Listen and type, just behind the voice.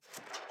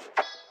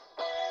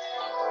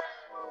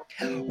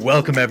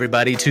Welcome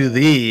everybody to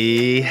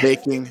the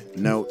Taking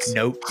Notes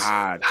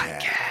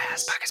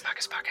Podcast.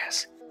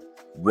 Podcast.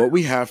 What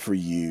we have for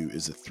you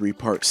is a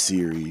 3-part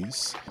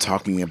series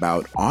talking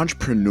about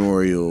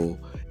entrepreneurial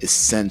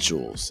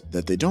essentials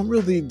that they don't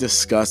really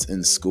discuss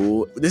in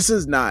school. This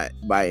is not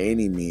by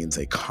any means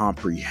a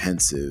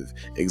comprehensive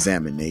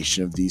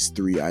examination of these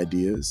 3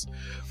 ideas,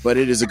 but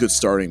it is a good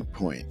starting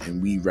point.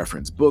 And we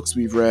reference books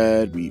we've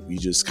read. We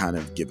just kind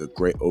of give a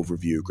great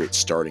overview, a great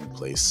starting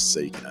place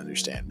so you can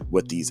understand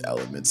what these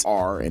elements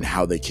are and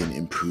how they can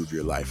improve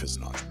your life as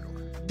an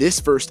entrepreneur. This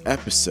first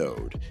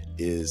episode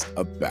is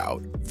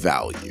about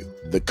value,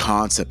 the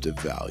concept of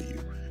value,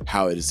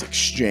 how it is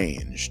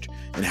exchanged,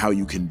 and how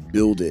you can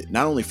build it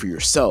not only for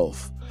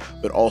yourself,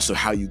 but also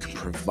how you can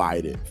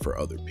provide it for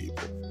other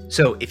people.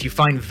 So if you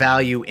find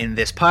value in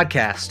this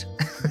podcast,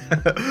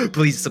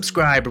 please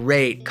subscribe,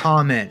 rate,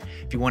 comment.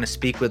 If you want to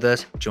speak with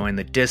us, join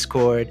the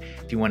Discord.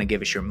 If you want to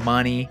give us your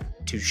money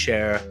to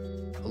share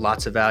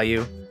lots of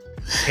value,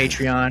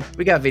 Patreon.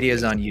 We got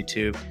videos on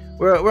YouTube.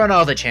 We're on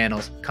all the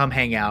channels. Come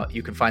hang out.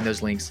 You can find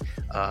those links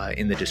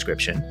in the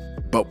description.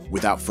 But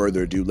without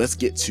further ado, let's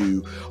get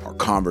to our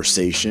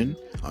conversation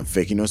on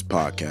Faking Notes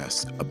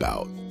Podcast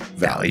about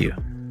value.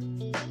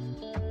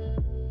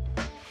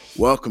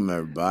 Welcome,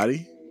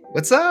 everybody.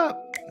 What's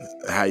up?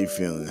 How you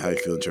feeling?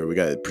 Trevor? We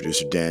got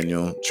producer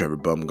Daniel, Trevor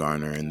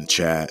Bumgarner in the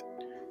chat.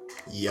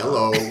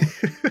 Yellow.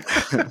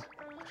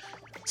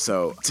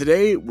 So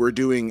today we're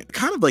doing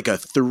kind of like a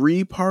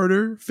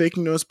 3-parter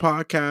Faking Notes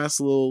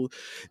Podcast, a little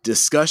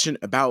discussion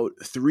about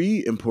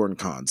 3 important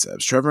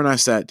concepts. Trevor and I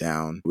sat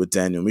down with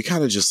Daniel and we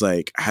kind of just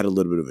like had a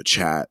little bit of a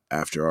chat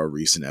after our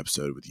recent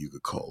episode with Yuga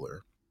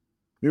Kohler.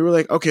 We were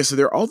like, okay, so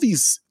there are all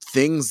these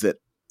things that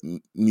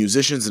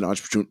musicians and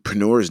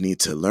entrepreneurs need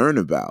to learn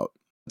about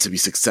to be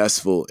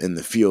successful in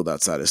the field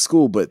outside of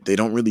school, but they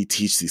don't really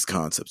teach these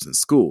concepts in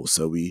school.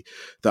 So we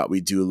thought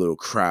we'd do a little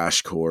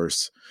crash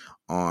course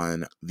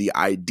on the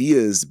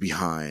ideas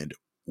behind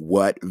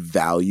what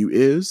value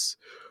is,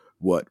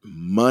 what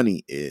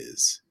money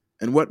is,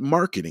 and what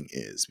marketing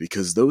is,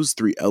 because those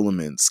 3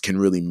 elements can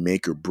really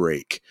make or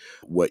break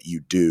what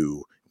you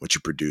do, what you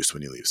produce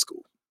when you leave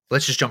school.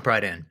 Let's just jump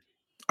right in.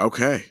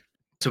 Okay.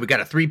 So we got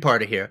a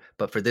 3-parter here,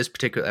 but for this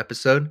particular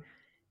episode,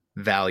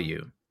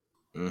 value.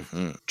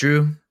 Mm-hmm.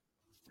 Drew,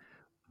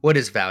 what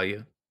is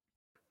value?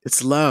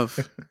 It's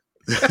love.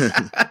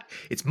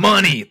 It's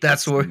money.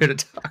 That's what we're going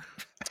to talk about.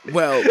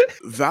 Well,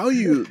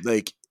 value,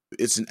 like,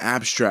 it's an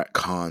abstract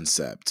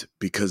concept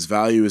because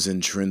value is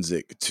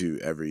intrinsic to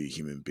every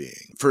human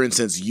being. For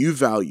instance, you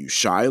value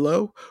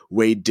Shiloh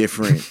way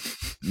different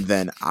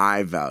than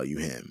I value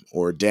him,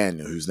 or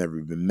Daniel, who's never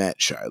even met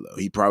Shiloh.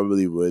 He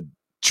probably would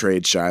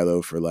trade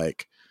Shiloh for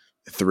like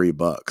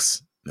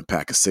 $3 and a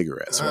pack of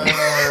cigarettes, right?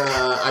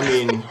 I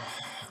mean,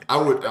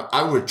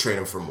 I would trade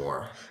him for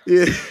more.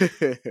 Yeah.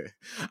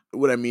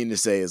 What I mean to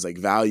say is, like,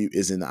 value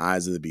is in the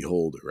eyes of the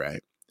beholder,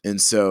 right?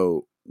 And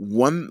so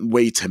one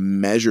way to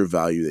measure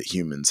value that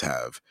humans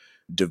have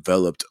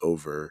developed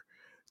over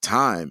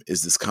time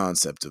is this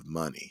concept of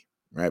money,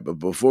 right? But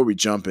before we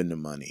jump into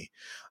money,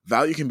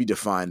 value can be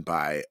defined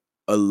by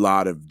a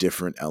lot of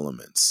different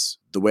elements.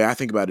 The way I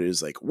think about it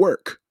is like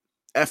work,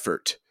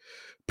 effort.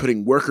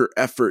 Putting work or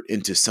effort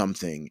into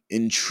something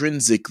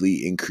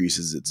intrinsically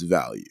increases its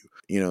value.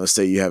 You know, let's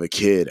say you have a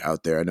kid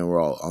out there. I know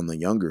we're all on the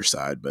younger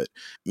side, but,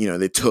 you know,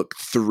 they took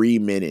 3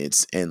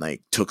 minutes and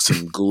like took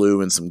some glue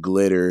and some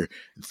glitter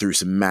and threw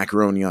some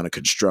macaroni on a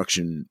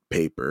construction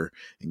paper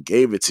and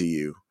gave it to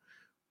you.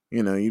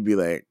 You know, you'd be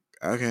like,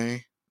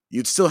 okay.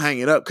 You'd still hang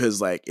it up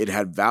because like it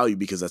had value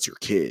because that's your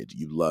kid.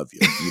 You love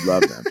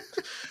them.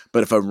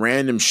 But if a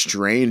random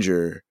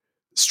stranger's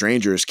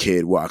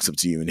kid walks up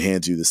to you and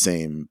hands you the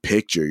same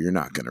picture, you're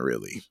not going to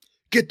really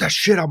get that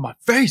shit out my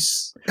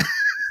face.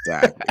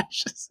 Exactly.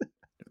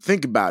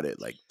 Think about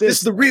it like this. This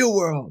is the real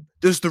world.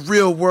 This is the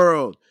real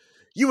world.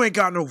 You ain't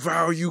got no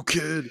value,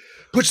 kid.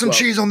 Put some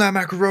cheese on that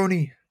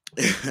macaroni.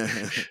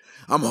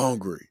 I'm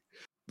hungry.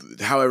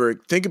 However,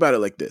 think about it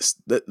like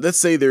this. Let's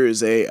say there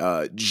is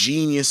a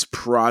genius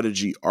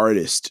prodigy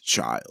artist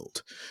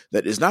child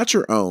that is not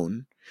your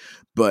own,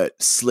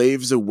 but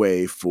slaves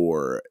away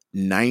for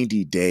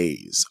 90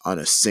 days on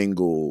a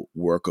single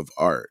work of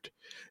art.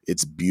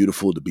 It's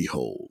beautiful to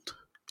behold.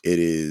 It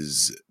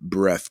is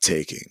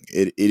breathtaking.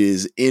 It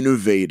is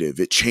innovative.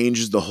 It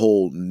changes the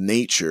whole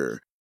nature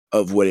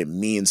of what it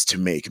means to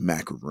make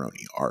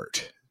macaroni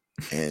art.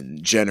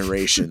 And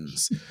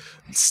generations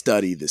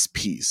study this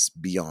piece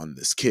beyond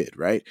this kid,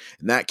 right?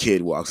 And that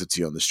kid walks up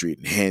to you on the street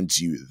and hands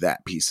you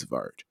that piece of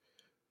art.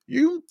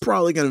 You're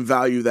probably going to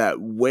value that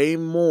way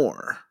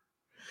more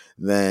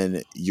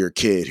than your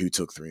kid who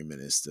took 3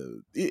 minutes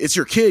to... It's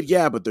your kid,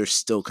 yeah, but they're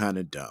still kind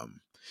of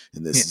dumb.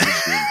 And this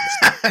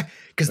is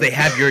because they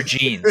have your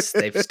genes.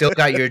 They've still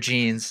got your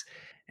genes,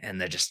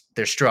 and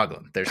they're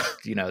struggling.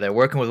 They're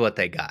working with what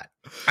they got.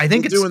 I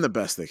think they're doing the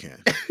best they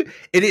can.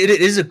 It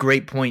is a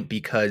great point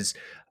because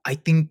I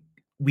think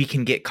we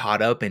can get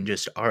caught up in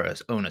just our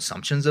own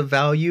assumptions of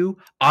value.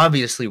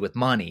 Obviously, with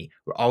money,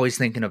 we're always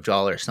thinking of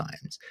dollar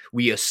signs.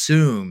 We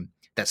assume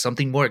that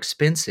something more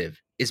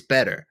expensive is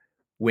better,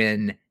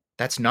 when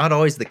that's not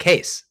always the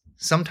case.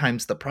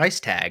 Sometimes the price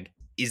tag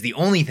is the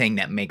only thing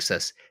that makes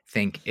us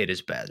think it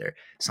is better.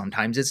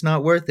 Sometimes it's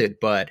not worth it,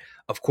 but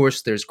of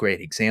course there's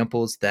great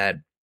examples that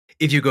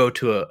if you go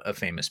to a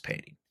famous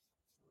painting,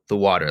 the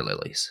water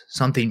lilies,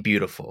 something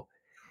beautiful,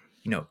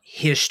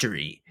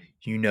 history,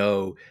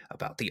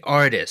 about the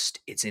artist,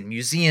 it's in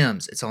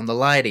museums, it's on the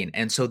lighting.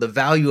 And so the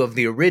value of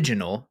the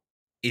original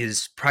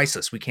is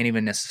priceless. We can't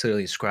even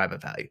necessarily ascribe a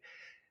value.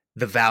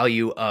 The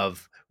value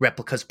of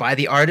replicas by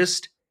the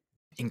artist,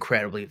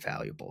 incredibly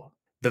valuable.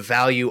 The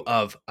value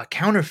of a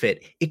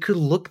counterfeit, it could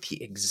look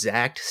the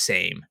exact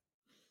same.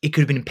 It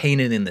could have been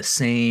painted in the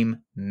same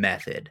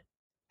method.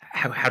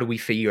 How do we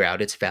figure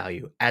out its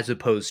value as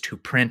opposed to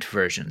print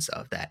versions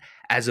of that,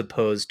 as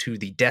opposed to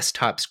the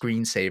desktop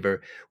screensaver,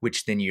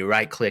 which then you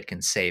right click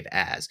and save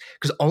as?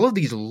 Because all of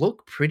these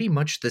look pretty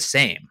much the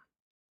same.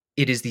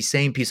 It is the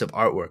same piece of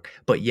artwork,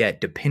 but yet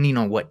depending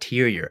on what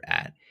tier you're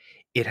at,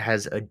 it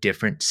has a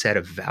different set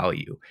of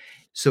value.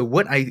 So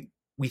what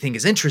we think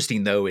is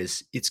interesting, though,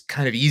 is it's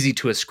kind of easy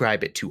to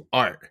ascribe it to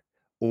art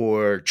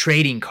or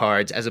trading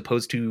cards as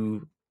opposed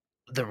to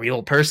the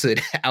real person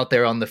out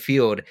there on the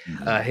field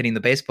hitting the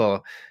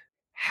baseball.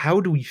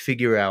 How do we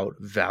figure out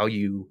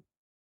value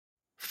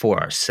for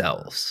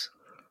ourselves?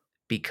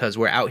 Because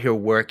we're out here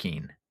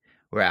working,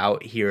 we're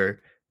out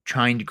here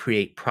trying to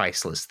create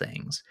priceless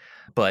things.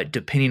 But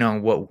depending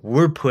on what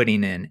we're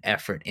putting in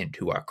effort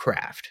into our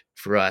craft,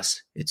 for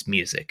us, it's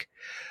music.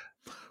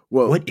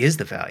 Well, what is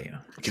the value?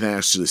 Can I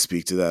actually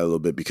speak to that a little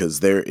bit?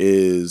 Because there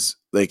is,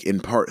 like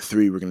in part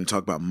 3, we're going to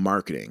talk about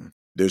marketing.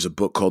 There's a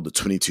book called The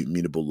 22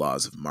 Immutable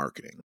Laws of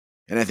Marketing.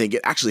 And I think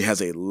it actually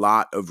has a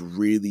lot of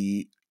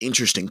really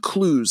interesting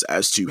clues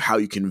as to how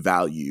you can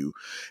value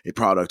a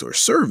product or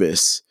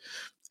service.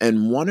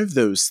 And one of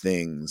those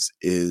things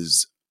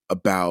is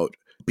about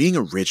being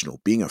original,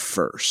 being a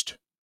first.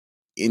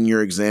 In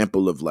your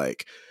example of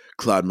like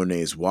Claude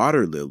Monet's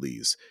water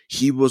lilies,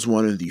 he was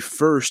one of the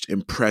first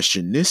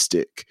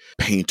impressionistic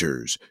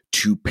painters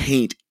to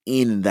paint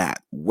in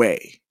that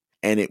way.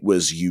 And it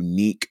was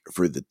unique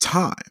for the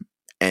time.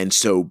 And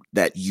so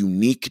that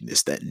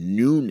uniqueness, that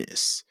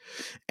newness,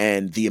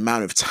 and the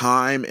amount of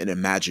time and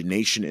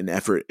imagination and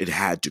effort it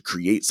had to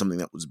create something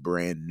that was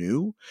brand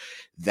new,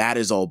 that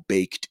is all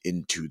baked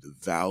into the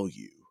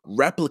value.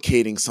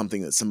 Replicating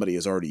something that somebody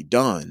has already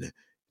done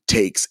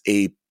takes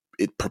a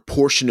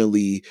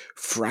proportionally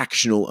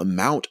fractional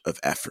amount of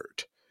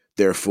effort.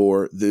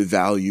 Therefore, the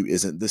value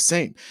isn't the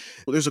same.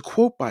 Well, there's a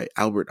quote by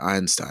Albert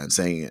Einstein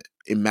saying,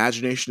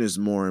 imagination is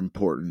more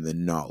important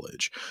than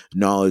knowledge.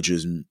 Knowledge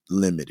is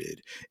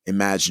limited.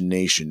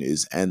 Imagination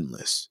is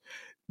endless.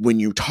 When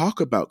you talk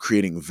about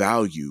creating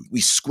value, we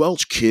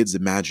squelch kids'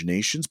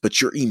 imaginations, but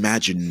your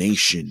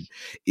imagination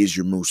is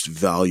your most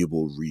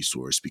valuable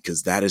resource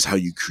because that is how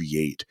you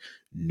create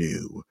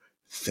new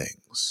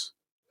things.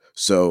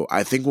 So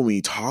I think when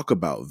we talk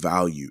about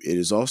value, it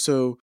is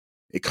also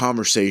a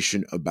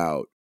conversation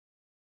about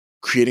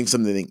creating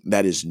something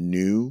that is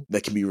new,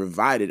 that can be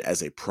provided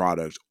as a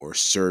product or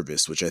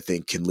service, which I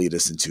think can lead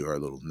us into our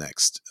little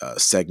next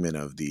segment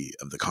of the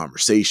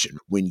conversation.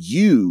 When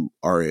you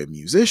are a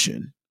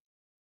musician,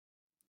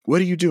 what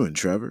are you doing,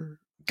 Trevor?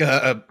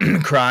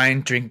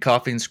 Crying, drinking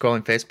coffee, and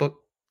scrolling Facebook.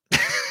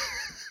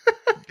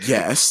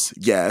 Yes.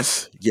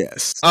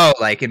 Oh,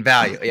 like in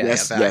value. Yeah,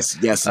 yes,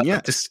 and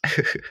yes.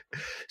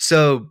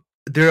 So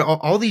there are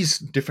all these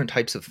different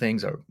types of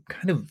things are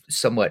kind of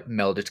somewhat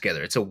melded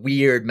together. It's a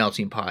weird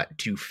melting pot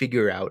to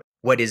figure out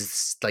what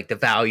is like the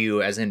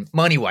value, as in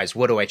money-wise.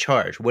 What do I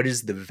charge? What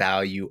is the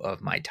value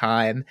of my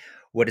time?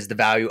 What is the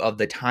value of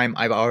the time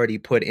I've already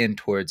put in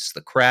towards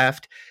the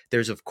craft?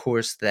 There's, of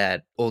course,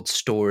 that old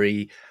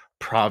story,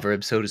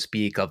 proverb, so to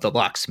speak, of the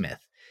locksmith.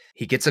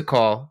 He gets a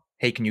call.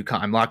 Hey, can you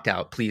come? I'm locked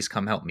out. Please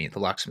come help me. The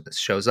locksmith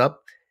shows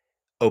up,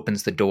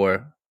 opens the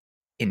door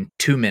in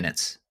 2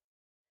 minutes.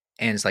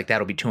 And it's like,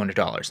 that'll be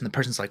 $200. And the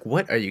person's like,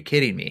 what? Are you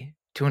kidding me?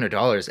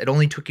 $200? It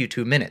only took you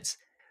 2 minutes.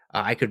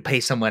 I could pay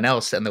someone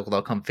else and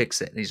they'll come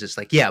fix it. And he's just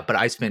like, yeah, but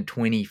I spent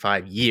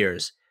 25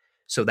 years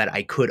so that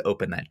I could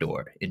open that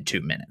door in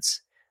 2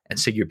 minutes. And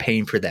so you're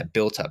paying for that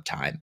built up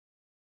time.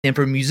 And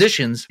for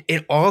musicians,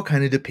 it all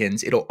kind of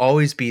depends. It'll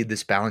always be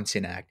this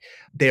balancing act.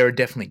 There are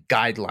definitely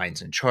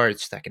guidelines and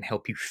charts that can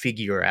help you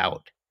figure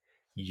out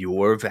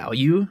your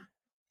value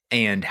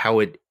and how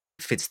it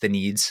fits the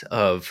needs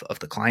of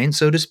the client,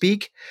 so to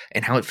speak,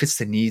 and how it fits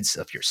the needs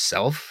of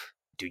yourself.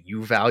 Do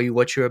you value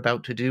what you're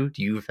about to do?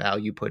 Do you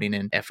value putting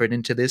in effort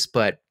into this?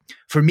 But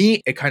for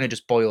me, it kind of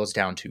just boils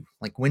down to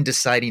like when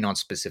deciding on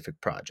specific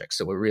projects.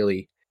 So we're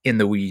really in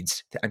the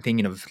weeds. I'm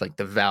thinking of like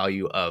the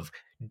value of,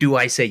 do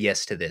I say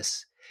yes to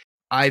this?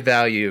 I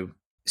value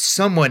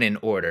someone in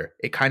order.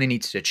 It kind of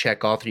needs to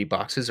check all 3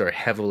 boxes or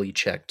heavily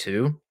check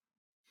 2.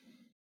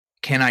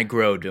 Can I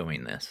grow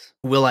doing this?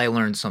 Will I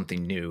learn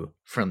something new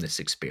from this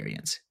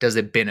experience? Does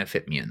it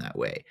benefit me in that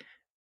way?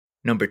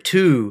 Number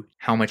 2,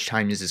 how much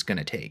time is this going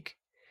to take?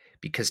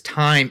 Because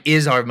time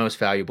is our most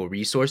valuable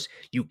resource.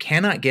 You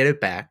cannot get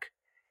it back.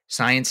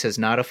 Science has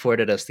not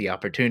afforded us the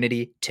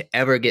opportunity to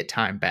ever get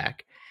time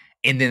back.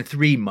 And then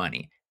 3,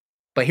 money.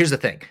 But here's the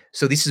thing.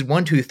 So this is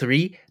 1, 2,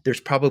 3. There's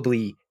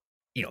probably,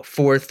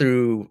 4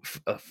 through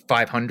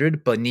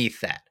 500 beneath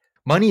that.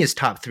 Money is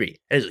top 3.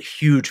 That is a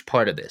huge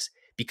part of this,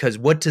 because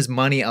what does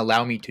money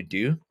allow me to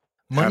do?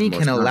 Money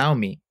can allow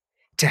me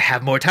to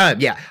have more time.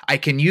 Yeah, I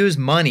can use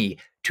money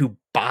to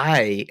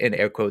buy, in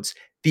air quotes,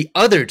 the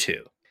other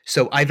 2.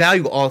 So I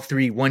value all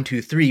 3, 1,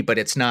 2, 3, but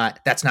that's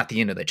not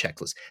the end of the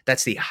checklist.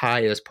 That's the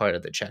highest part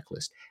of the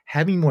checklist.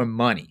 Having more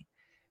money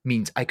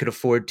means I could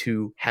afford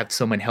to have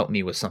someone help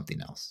me with something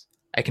else.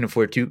 I can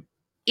afford to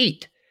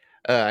eat.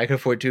 I can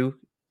afford to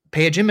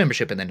pay a gym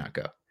membership and then not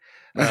go.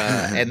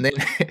 And then,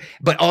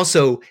 but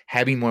also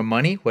having more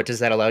money, what does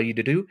that allow you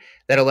to do?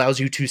 That allows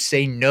you to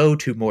say no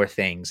to more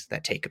things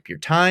that take up your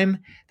time.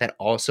 That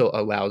also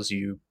allows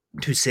you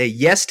to say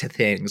yes to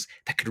things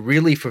that could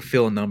really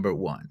fulfill number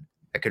 1,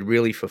 that could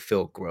really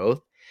fulfill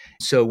growth.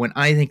 So when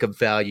I think of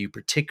value,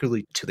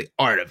 particularly to the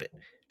art of it,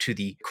 to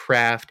the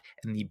craft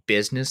and the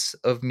business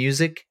of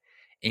music,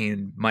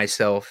 and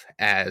myself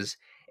as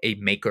a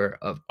maker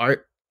of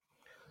art,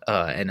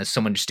 and as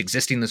someone just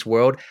existing in this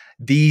world,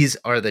 these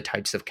are the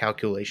types of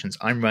calculations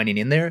I'm running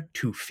in there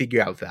to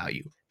figure out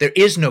value. There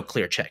is no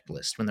clear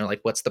checklist. When they're like,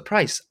 what's the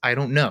price? I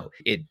don't know.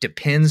 It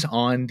depends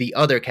on the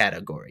other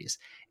categories.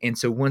 And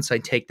so once I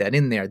take that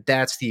in there,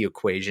 that's the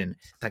equation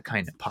that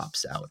kind of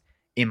pops out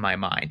in my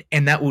mind.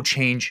 And that will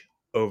change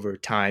over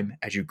time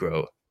as you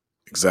grow.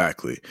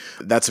 Exactly.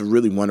 That's a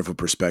really wonderful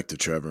perspective,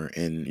 Trevor.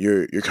 And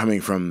you're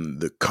coming from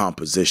the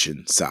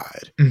composition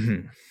side,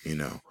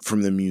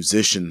 from the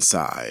musician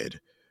side.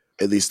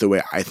 At least the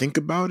way I think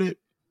about it,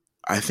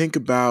 I think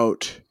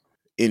about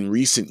in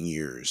recent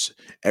years,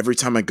 every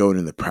time I go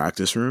into the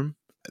practice room,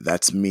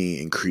 that's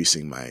me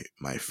increasing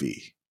my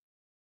fee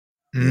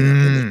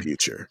in the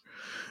future.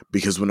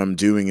 Because what I'm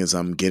doing is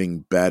I'm getting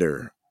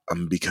better.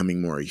 I'm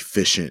becoming more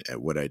efficient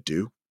at what I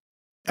do.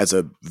 As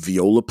a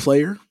viola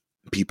player,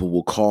 people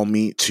will call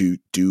me to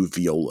do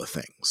viola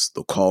things.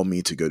 They'll call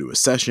me to go to a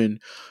session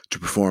to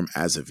perform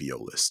as a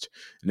violist.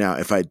 Now,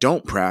 if I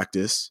don't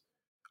practice,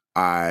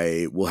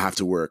 I will have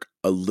to work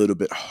a little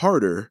bit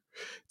harder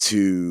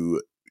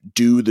to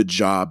do the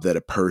job that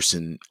a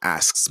person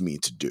asks me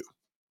to do,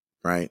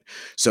 right?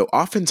 So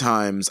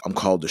oftentimes I'm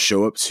called to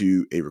show up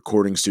to a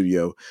recording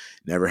studio,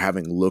 never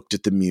having looked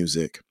at the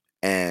music,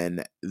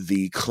 and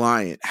the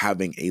client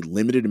having a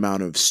limited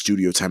amount of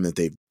studio time that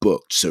they've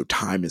booked. So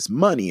time is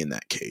money in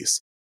that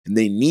case. And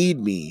they need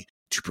me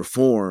to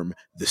perform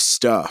the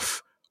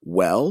stuff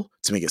well,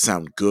 to make it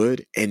sound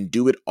good, and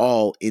do it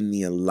all in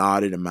the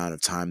allotted amount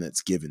of time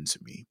that's given to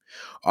me.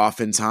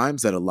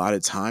 Oftentimes, that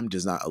allotted time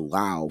does not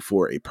allow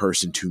for a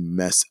person to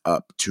mess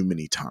up too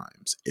many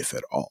times, if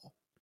at all.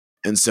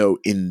 And so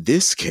in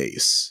this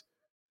case,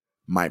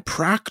 my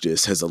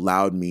practice has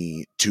allowed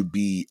me to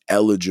be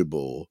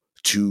eligible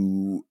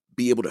to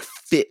be able to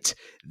fit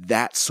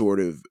that sort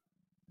of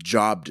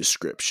job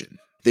description.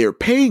 They're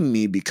paying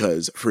me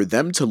because for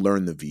them to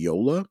learn the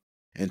viola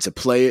and to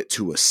play it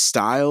to a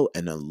style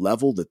and a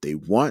level that they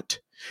want,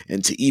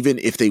 and to even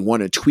if they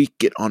want to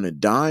tweak it on a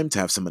dime to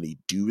have somebody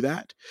do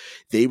that,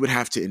 they would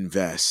have to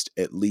invest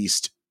at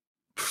least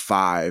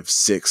 5,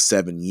 6,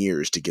 7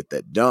 years to get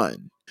that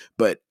done.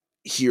 But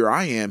here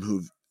I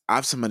am, I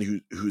have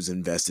somebody who's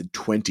invested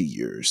 20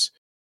 years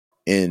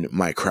in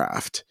my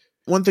craft.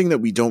 One thing that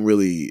we don't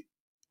really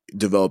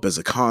develop as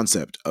a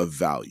concept of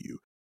value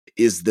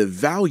is the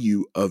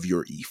value of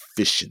your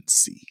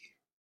efficiency.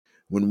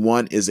 When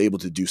one is able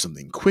to do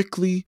something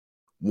quickly,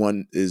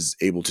 one is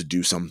able to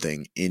do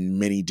something in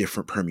many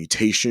different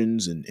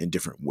permutations and in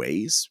different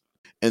ways.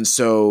 And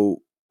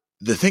so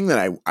the thing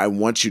that I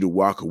want you to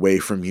walk away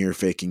from here,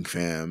 Faking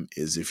Fam,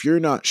 is if you're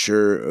not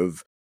sure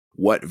of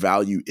what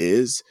value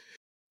is,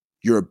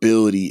 your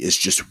ability is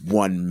just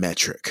one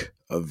metric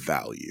of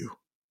value,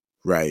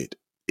 right?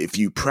 If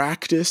you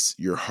practice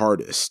your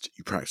hardest,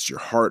 you practice your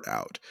heart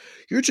out,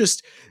 you're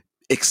just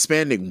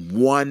expanding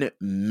one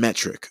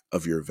metric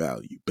of your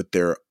value, but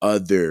there are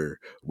other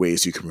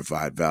ways you can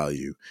provide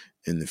value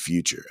in the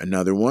future.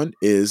 Another one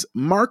is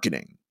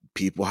marketing.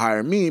 People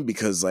hire me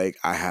because I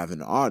have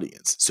an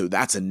audience. So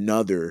that's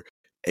another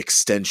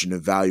extension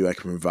of value I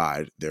can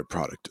provide their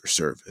product or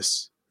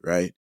service,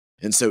 right?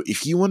 And so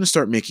if you want to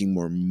start making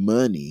more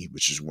money,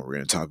 which is what we're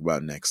going to talk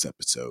about next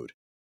episode,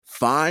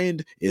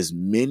 find as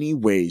many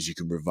ways you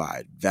can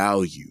provide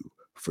value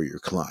for your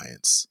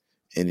clients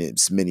in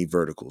as many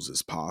verticals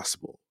as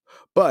possible.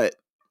 But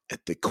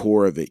at the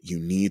core of it, you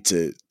need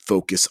to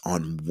focus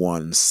on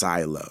one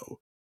silo,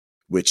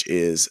 which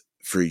is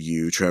for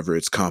you, Trevor,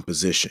 it's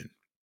composition.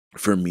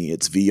 For me,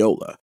 it's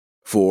viola.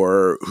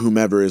 For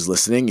whomever is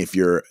listening, if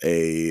you're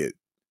a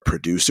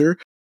producer,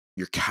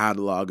 your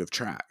catalog of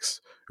tracks,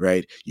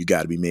 right? You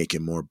got to be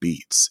making more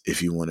beats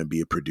if you want to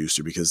be a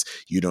producer, because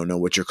you don't know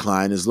what your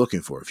client is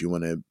looking for. If you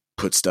want to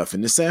put stuff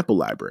in the sample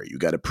library, you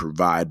got to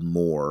provide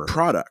more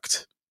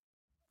product.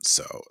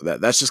 So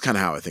that's just kind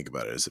of how I think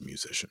about it as a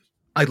musician.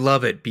 I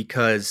love it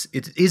because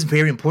it is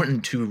very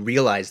important to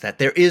realize that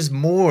there is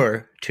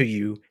more to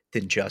you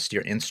than just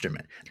your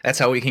instrument. That's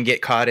how we can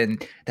get caught in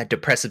that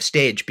depressive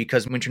stage,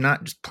 because when you're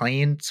not just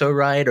playing so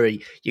right, or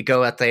you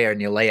go out there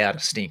and you lay out a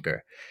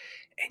stinker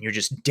and you're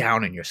just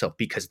down on yourself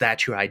because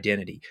that's your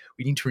identity.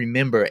 We need to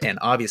remember, and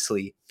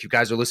obviously, if you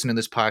guys are listening to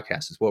this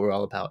podcast, is what we're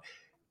all about,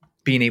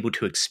 being able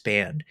to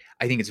expand.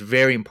 I think it's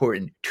very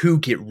important to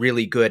get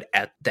really good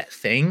at that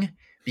thing,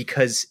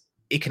 because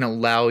it can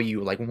allow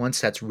you, like,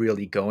 once that's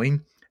really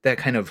going, that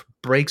kind of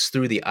breaks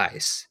through the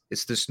ice.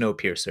 It's the snow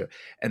piercer.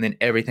 And then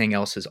everything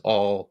else is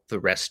all the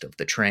rest of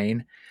the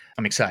train.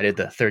 I'm excited.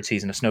 The third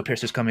season of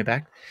Snowpiercer's coming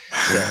back.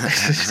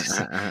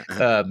 So,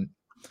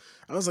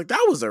 I was like,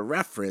 that was a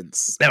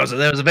reference. That was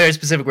a very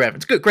specific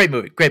reference. Good, great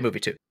movie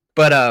too.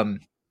 But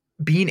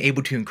being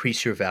able to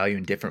increase your value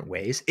in different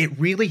ways, it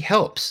really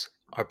helps.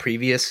 Our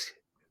previous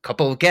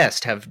couple of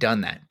guests have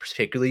done that,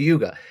 particularly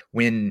Yuga.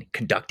 When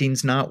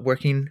conducting's not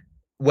working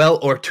well,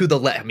 or to the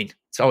level, I mean,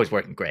 it's always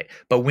working great,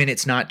 but when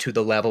it's not to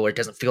the level, or it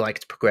doesn't feel like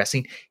it's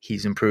progressing,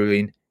 he's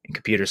improving in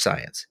computer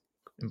science,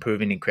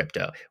 improving in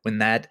crypto. When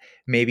that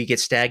maybe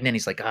gets stagnant,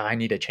 he's like, I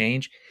need a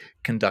change.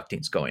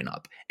 Conducting's going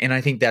up. And I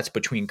think that's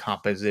between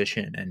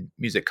composition and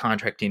music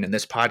contracting and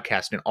this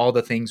podcast and all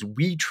the things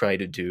we try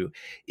to do,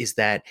 is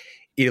that,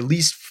 at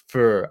least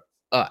for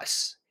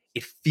us,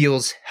 it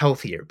feels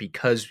healthier,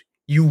 because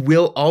you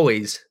will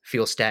always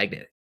feel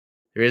stagnant.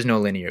 There is no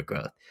linear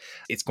growth.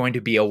 It's going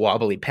to be a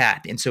wobbly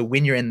path. And so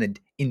when you're in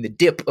the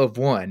dip of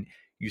one,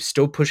 you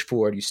still push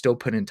forward, you still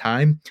put in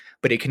time,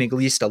 but it can at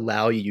least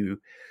allow you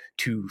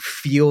to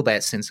feel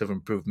that sense of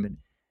improvement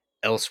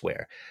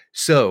elsewhere.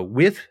 So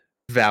with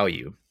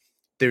value,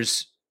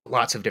 there's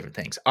lots of different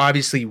things.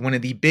 Obviously, one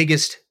of the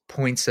biggest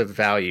points of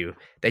value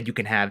that you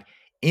can have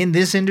in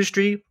this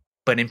industry,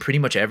 but in pretty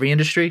much every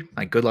industry,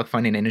 like good luck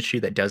finding an industry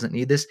that doesn't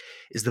need this,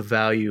 is the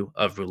value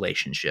of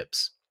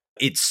relationships.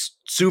 It's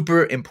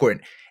super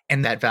important.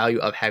 And that value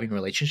of having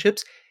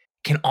relationships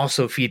can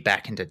also feed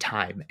back into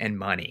time and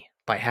money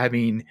by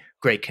having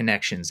great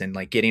connections and,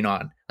 like, getting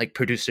on, like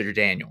producer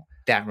Daniel,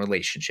 that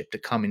relationship to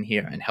come in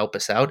here and help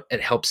us out.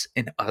 It helps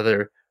in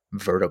other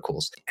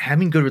verticals.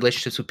 Having good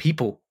relationships with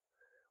people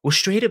will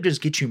straight up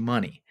just get you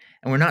money.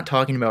 And we're not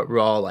talking about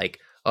raw, like,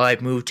 oh,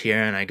 I've moved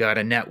here and I got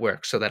a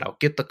network so that I'll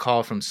get the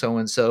call from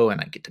so-and-so and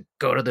I get to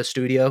go to the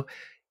studio.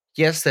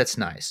 Yes, that's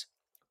nice.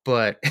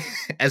 But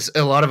as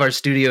a lot of our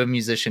studio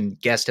musician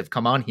guests have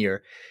come on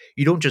here,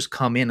 you don't just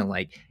come in and,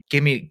 like,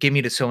 give me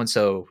to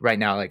so-and-so right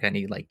now. Like, I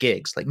need, like,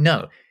 gigs. Like,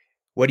 no,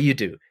 what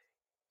do?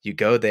 You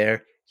go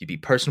there, you be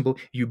personable,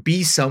 you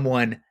be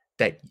someone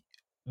that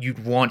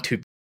you'd want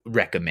to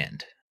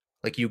recommend.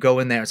 Like, you go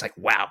in there, it's like,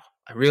 wow,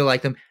 I really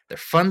like them. They're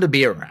fun to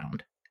be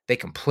around. They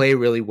can play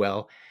really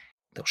well.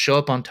 They'll show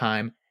up on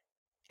time,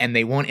 and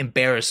they won't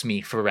embarrass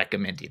me for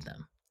recommending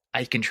them.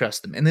 I can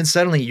trust them. And then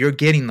suddenly you're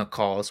getting the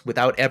calls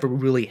without ever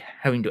really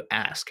having to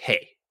ask,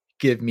 hey,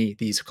 give me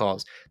these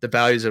calls. The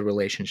values of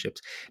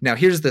relationships. Now,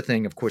 here's the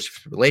thing, of course,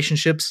 for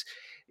relationships,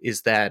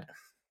 is that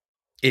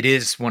it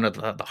is one of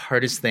the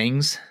hardest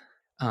things,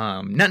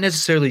 not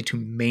necessarily to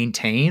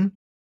maintain,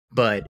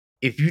 but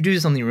if you do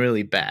something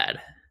really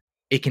bad,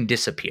 it can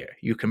disappear.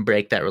 You can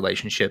break that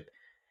relationship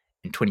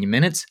in 20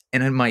 minutes,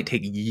 and it might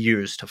take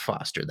years to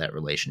foster that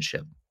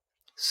relationship.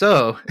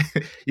 So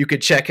you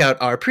could check out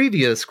our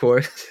previous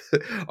course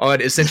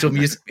on essential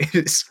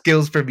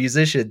skills for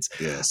musicians,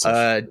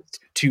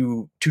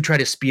 to try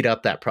to speed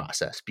up that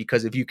process.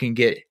 Because if you can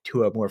get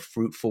to a more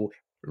fruitful,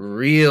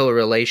 real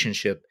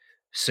relationship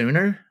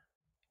sooner,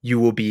 you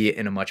will be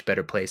in a much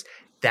better place.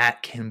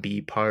 That can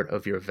be part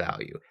of your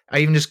value. I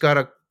even just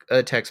got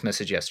a text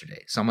message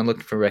yesterday. Someone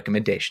looking for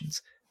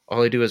recommendations.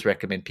 All I do is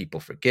recommend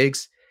people for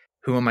gigs.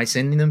 Who am I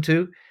sending them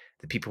to?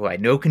 The people who I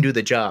know can do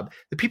the job.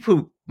 The people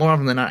who, more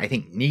often than not, I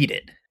think need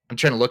it. I'm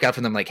trying to look out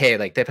for them, like, hey,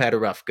 like, they've had a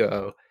rough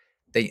go.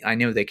 I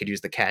know they could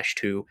use the cash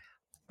too.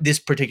 This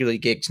particular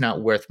gig's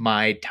not worth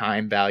my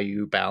time,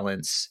 value,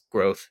 balance,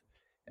 growth,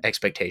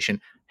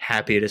 expectation.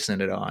 Happy to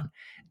send it on.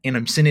 And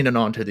I'm sending it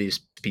on to these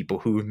people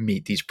who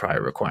meet these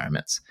prior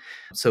requirements.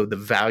 So the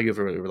value of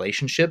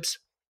relationships,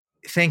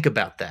 think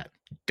about that.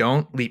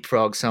 Don't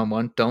leapfrog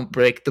someone. Don't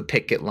break the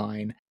picket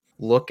line.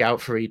 Look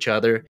out for each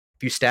other.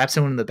 If you stab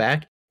someone in the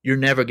back, you're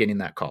never getting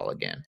that call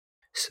again.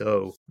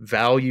 So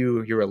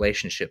value your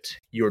relationships,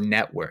 your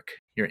network,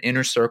 your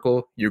inner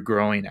circle, your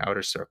growing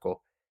outer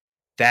circle.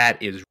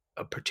 That is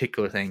a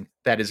particular thing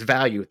that is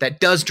value that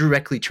does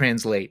directly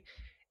translate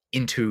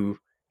into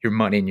your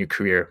money and your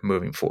career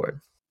moving forward.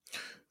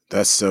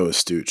 That's so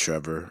astute,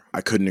 Trevor.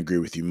 I couldn't agree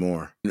with you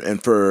more.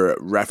 And for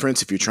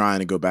reference, if you're trying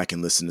to go back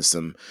and listen to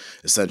some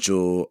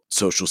essential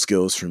social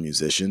skills for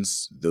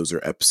musicians, those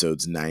are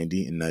episodes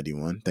 90 and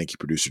 91. Thank you,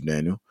 producer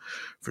Daniel,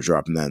 for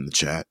dropping that in the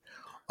chat.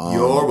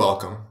 You're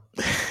welcome.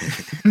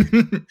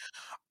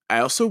 I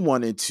also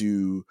wanted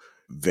to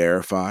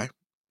verify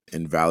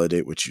and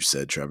validate what you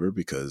said, Trevor,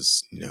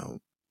 because,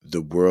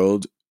 the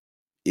world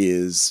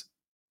is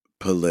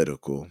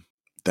political.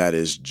 That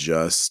is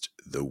just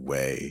the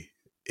way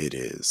it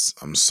is.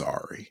 I'm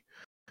sorry.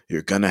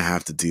 You're going to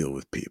have to deal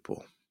with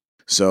people.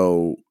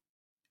 So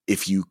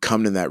if you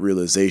come to that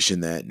realization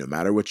that no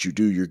matter what you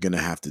do, you're going to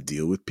have to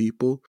deal with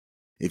people,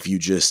 if you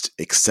just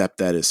accept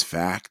that as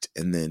fact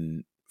and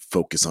then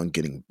focus on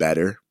getting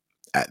better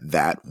at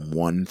that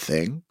one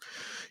thing,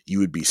 you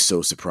would be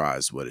so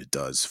surprised what it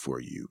does for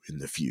you in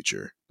the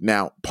future.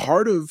 Now,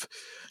 part of,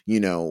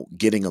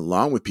 getting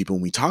along with people,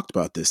 and we talked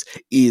about this,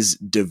 is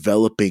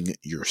developing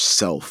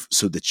yourself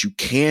so that you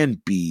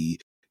can be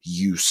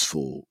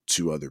useful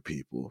to other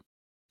people.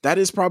 That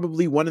is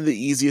probably one of the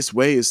easiest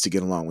ways to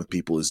get along with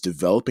people, is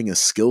developing a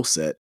skill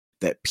set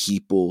that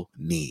people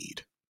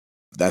need.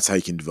 That's how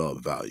you can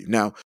develop value.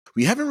 Now,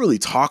 we haven't really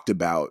talked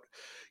about,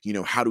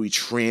 how do we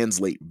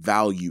translate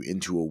value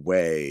into a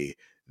way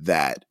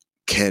that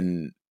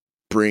can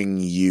bring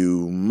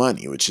you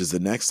money, which is the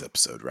next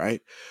episode,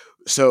 right?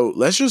 So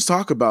let's just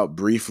talk about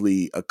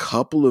briefly a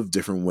couple of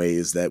different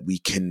ways that we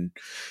can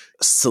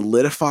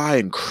solidify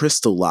and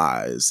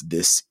crystallize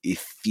this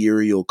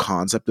ethereal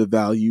concept of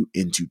value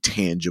into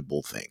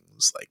tangible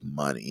things like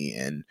money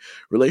and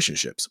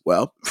relationships.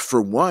 Well,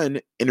 for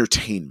one,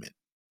 entertainment.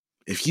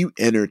 If you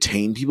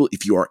entertain people,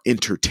 if you are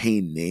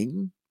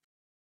entertaining,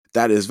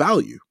 that is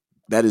value.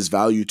 That is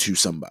value to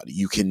somebody.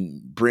 You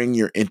can bring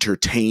your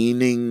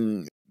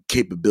entertaining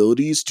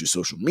capabilities to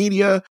social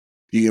media.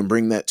 You can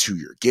bring that to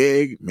your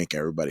gig, make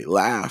everybody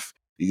laugh.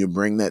 You can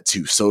bring that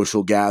to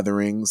social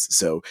gatherings.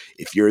 So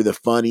if you're the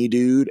funny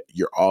dude,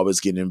 you're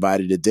always getting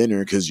invited to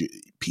dinner because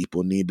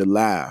people need to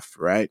laugh,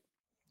 right?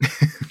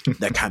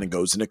 That kind of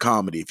goes into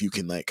comedy. If you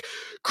can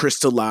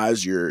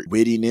crystallize your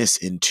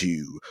wittiness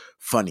into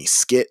funny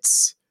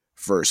skits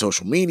for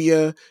social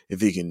media,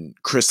 if you can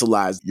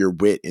crystallize your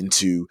wit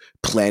into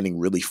planning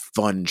really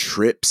fun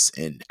trips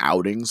and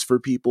outings for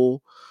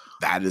people,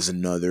 that is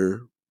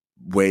another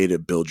way to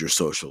build your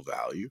social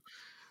value.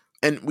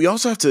 And we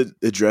also have to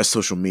address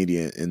social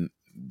media and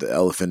the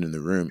elephant in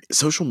the room.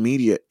 Social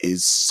media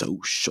is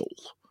social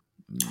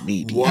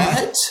media.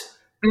 What?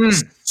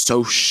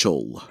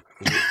 Social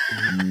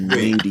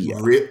media.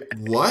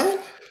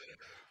 What?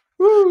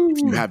 If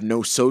you have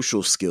no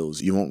social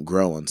skills, you won't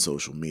grow on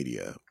social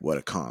media. What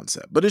a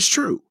concept. But it's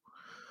true.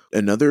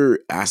 Another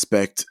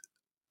aspect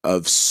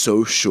of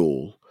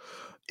social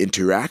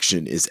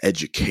interaction is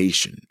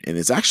education. And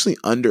it's actually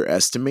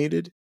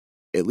underestimated,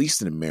 at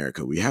least in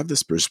America. We have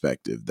this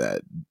perspective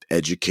that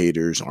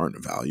educators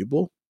aren't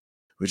valuable,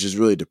 which is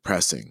really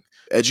depressing.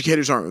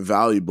 Educators aren't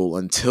valuable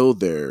until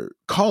they're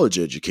college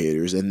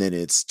educators, and then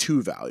it's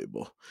too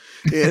valuable.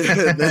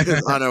 Then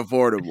it's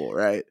unaffordable,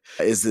 right?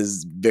 It's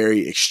this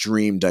very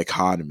extreme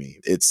dichotomy.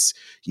 It's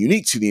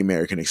unique to the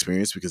American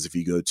experience because if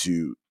you go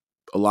to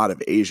a lot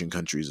of Asian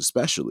countries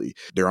especially,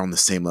 they're on the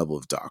same level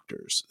of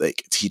doctors.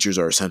 Teachers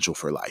are essential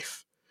for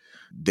life.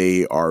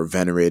 They are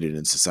venerated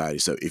in society.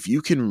 So if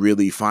you can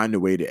really find a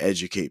way to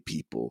educate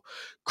people,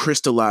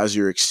 crystallize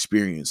your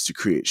experience to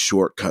create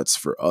shortcuts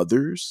for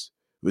others,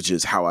 which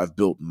is how I've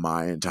built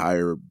my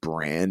entire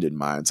brand and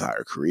my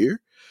entire career,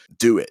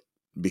 do it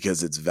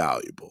because it's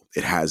valuable.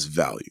 It has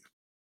value.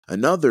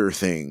 Another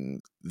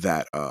thing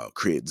that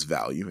creates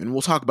value, and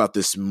we'll talk about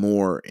this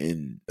more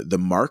in the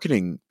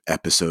marketing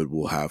episode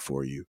we'll have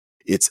for you,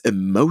 it's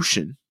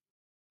emotion.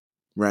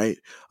 Right?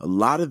 A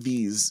lot of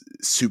these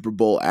Super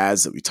Bowl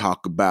ads that we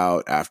talk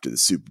about after the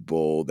Super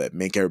Bowl that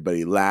make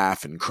everybody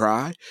laugh and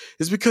cry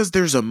is because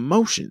there's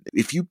emotion.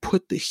 If you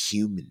put the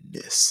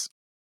humanness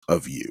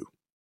of you,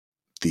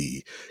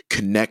 the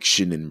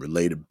connection and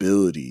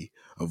relatability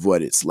of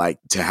what it's like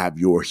to have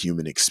your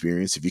human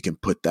experience, if you can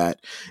put that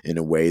in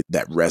a way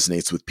that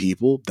resonates with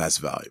people, that's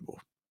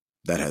valuable.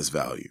 That has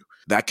value.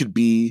 That could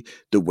be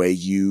the way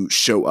you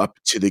show up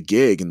to the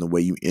gig and the way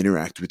you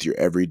interact with your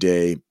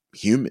everyday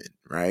human,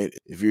 right?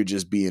 If you're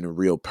just being a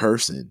real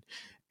person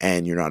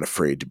and you're not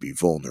afraid to be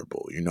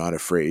vulnerable, you're not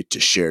afraid to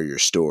share your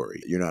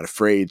story, you're not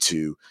afraid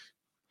to,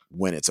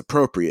 when it's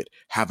appropriate,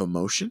 have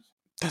emotion,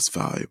 that's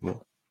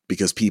valuable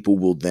because people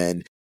will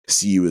then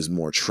see you as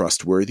more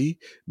trustworthy.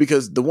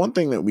 Because the one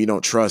thing that we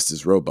don't trust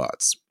is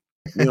robots.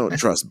 We don't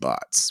trust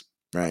bots,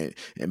 right?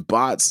 And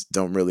bots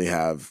don't really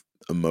have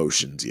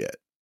emotions yet.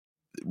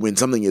 When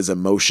something is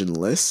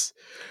emotionless,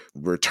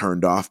 we're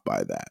turned off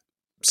by that.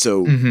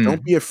 So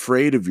don't be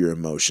afraid of your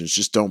emotions.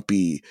 Just don't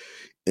be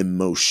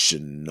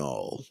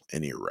emotional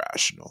and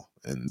irrational.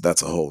 And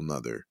that's a whole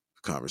nother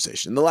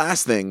conversation. And the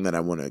last thing that I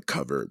want to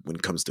cover when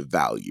it comes to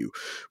value,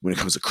 when it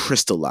comes to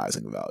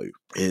crystallizing value,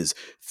 is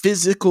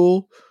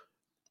physical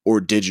or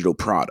digital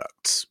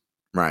products,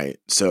 right?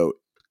 So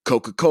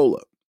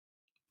Coca-Cola,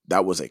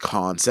 that was a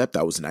concept.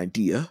 That was an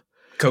idea.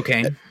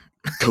 Cocaine.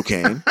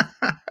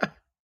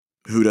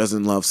 Who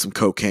doesn't love some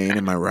cocaine?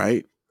 Am I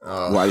right?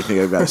 Why do you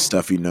think I've got a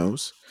stuffy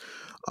nose?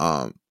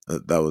 That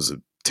was a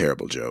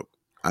terrible joke.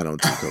 I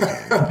don't do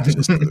cocaine,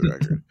 just for the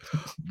record.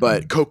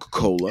 But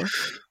Coca-Cola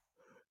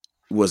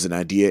was an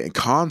idea and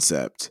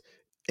concept,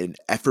 an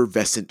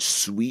effervescent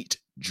sweet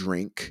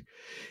drink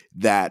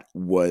that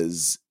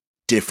was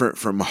different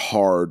from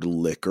hard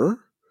liquor.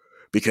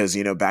 Because,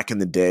 back in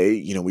the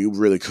day, we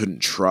really couldn't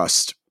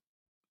trust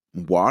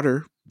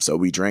water, so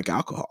we drank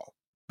alcohol.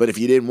 But if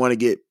you didn't want to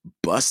get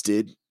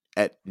busted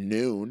at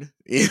noon.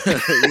 You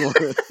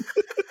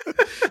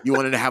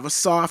wanted to have a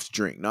soft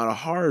drink, not a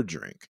hard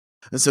drink.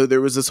 And so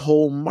there was this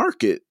whole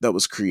market that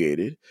was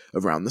created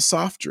around the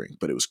soft drink,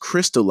 but it was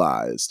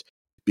crystallized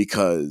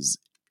because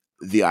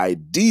the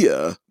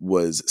idea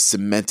was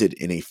cemented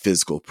in a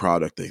physical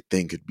product that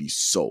then could be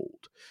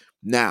sold.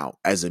 Now,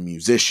 as a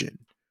musician,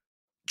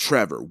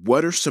 Trevor,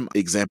 what are some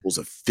examples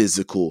of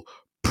physical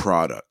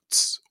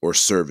products or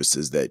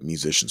services that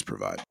musicians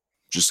provide?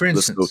 Just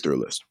let's go through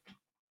a list.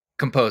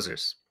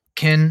 Composers.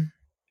 Ken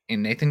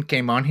and Nathan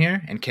came on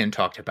here, and Ken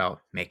talked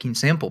about making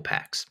sample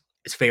packs.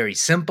 It's very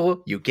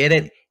simple. You get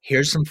it.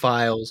 Here's some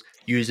files.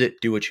 Use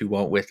it. Do what you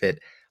want with it.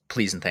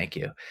 Please and thank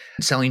you.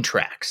 Selling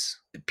tracks.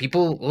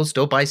 People will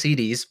still buy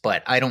CDs,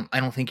 but I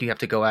don't think you have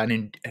to go out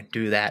and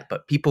do that.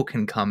 But people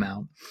can come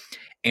out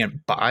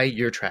and buy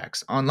your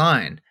tracks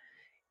online.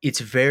 It's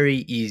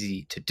very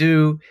easy to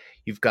do.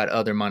 You've got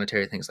other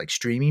monetary things like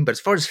streaming, but as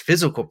far as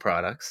physical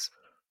products,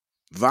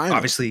 vinyl.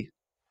 Obviously,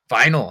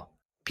 vinyl.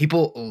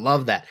 People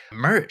love that.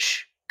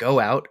 Merch. Go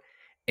out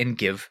and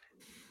give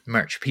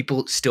merch.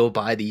 People still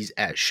buy these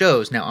at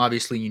shows. Now,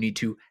 obviously, you need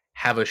to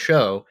have a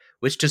show,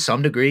 which to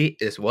some degree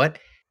is what?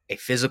 A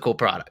physical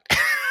product.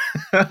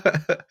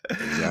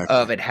 Exactly.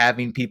 Of it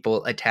having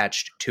people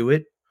attached to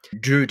it.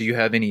 Drew, do you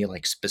have any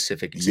like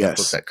specific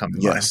examples that come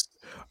to mind?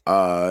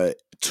 Yes.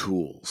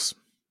 Tools.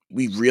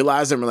 We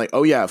realize that we're like,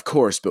 oh yeah, of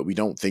course, but we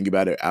don't think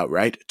about it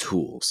outright.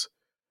 Tools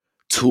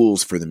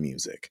for the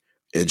music,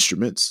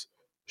 instruments,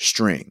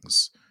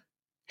 strings,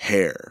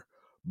 hair,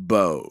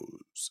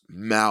 bows,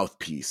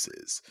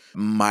 mouthpieces,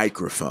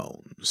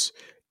 microphones,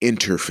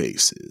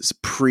 interfaces,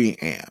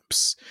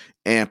 preamps,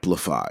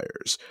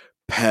 amplifiers,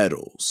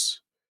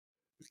 pedals,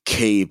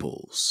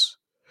 cables.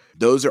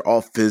 Those are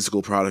all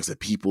physical products that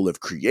people have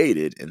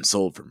created and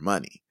sold for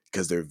money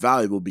because they're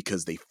valuable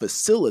because they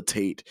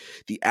facilitate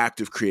the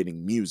act of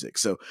creating music.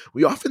 So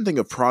we often think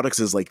of products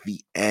as like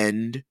the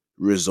end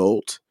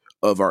result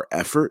of our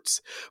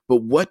efforts, but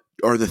what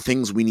are the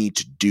things we need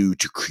to do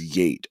to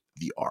create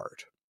the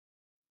art?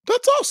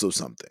 That's also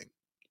something,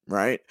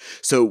 right?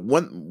 So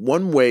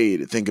one way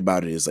to think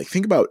about it is like,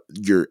 think about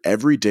your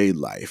everyday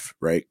life,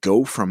 right?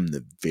 Go from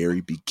the very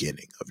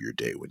beginning of your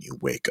day when you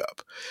wake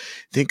up.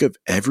 Think of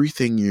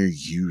everything you're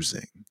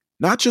using,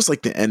 not just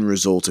like the end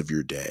result of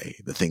your day,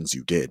 the things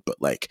you did, but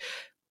like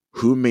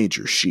who made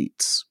your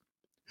sheets?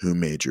 Who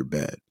made your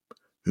bed?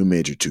 Who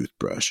made your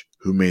toothbrush?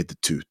 Who made the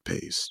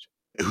toothpaste?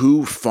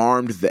 Who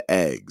farmed the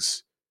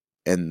eggs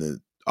and the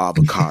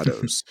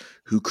avocados?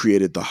 Who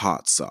created the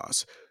hot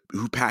sauce?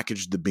 Who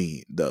packaged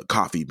the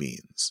coffee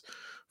beans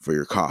for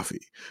your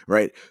coffee,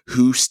 right?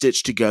 Who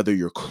stitched together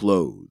your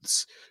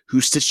clothes?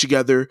 Who stitched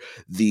together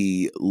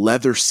the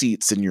leather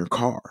seats in your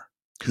car?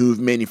 Who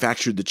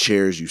manufactured the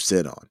chairs you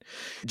sit on?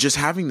 Just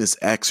having this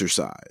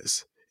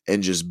exercise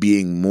and just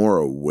being more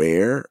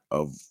aware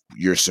of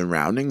your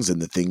surroundings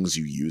and the things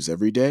you use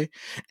every day,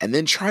 and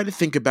then try to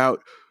think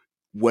about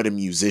what a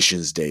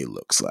musician's day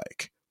looks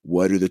like.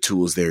 What are the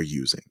tools they're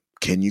using?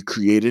 Can you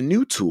create a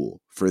new tool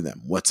for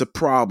them? What's a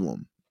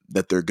problem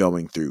that they're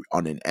going through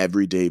on an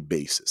everyday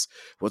basis?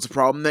 What's a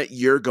problem that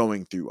you're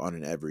going through on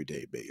an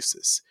everyday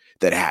basis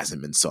that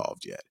hasn't been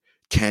solved yet?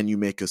 Can you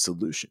make a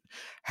solution?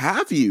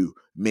 Have you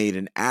made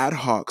an ad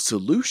hoc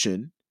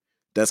solution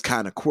that's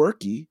kind of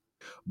quirky,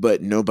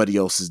 but nobody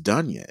else has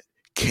done yet?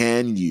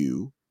 Can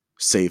you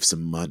save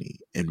some money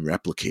and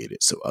replicate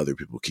it so other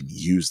people can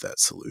use that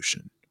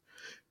solution?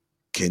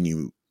 Can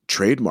you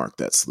trademark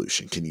that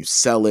solution? Can you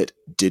sell it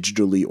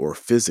digitally or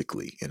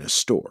physically in a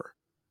store?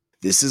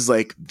 This is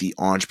like the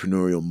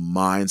entrepreneurial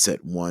mindset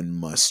one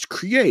must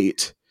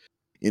create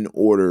in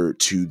order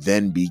to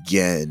then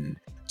begin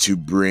to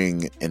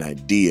bring an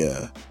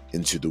idea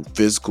into the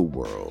physical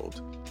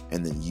world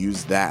and then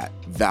use that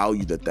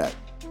value that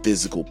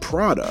physical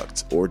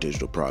product or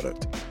digital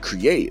product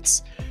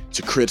creates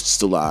to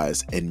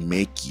crystallize and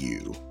make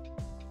you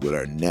what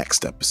our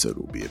next episode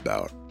will be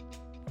about.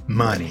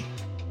 Money.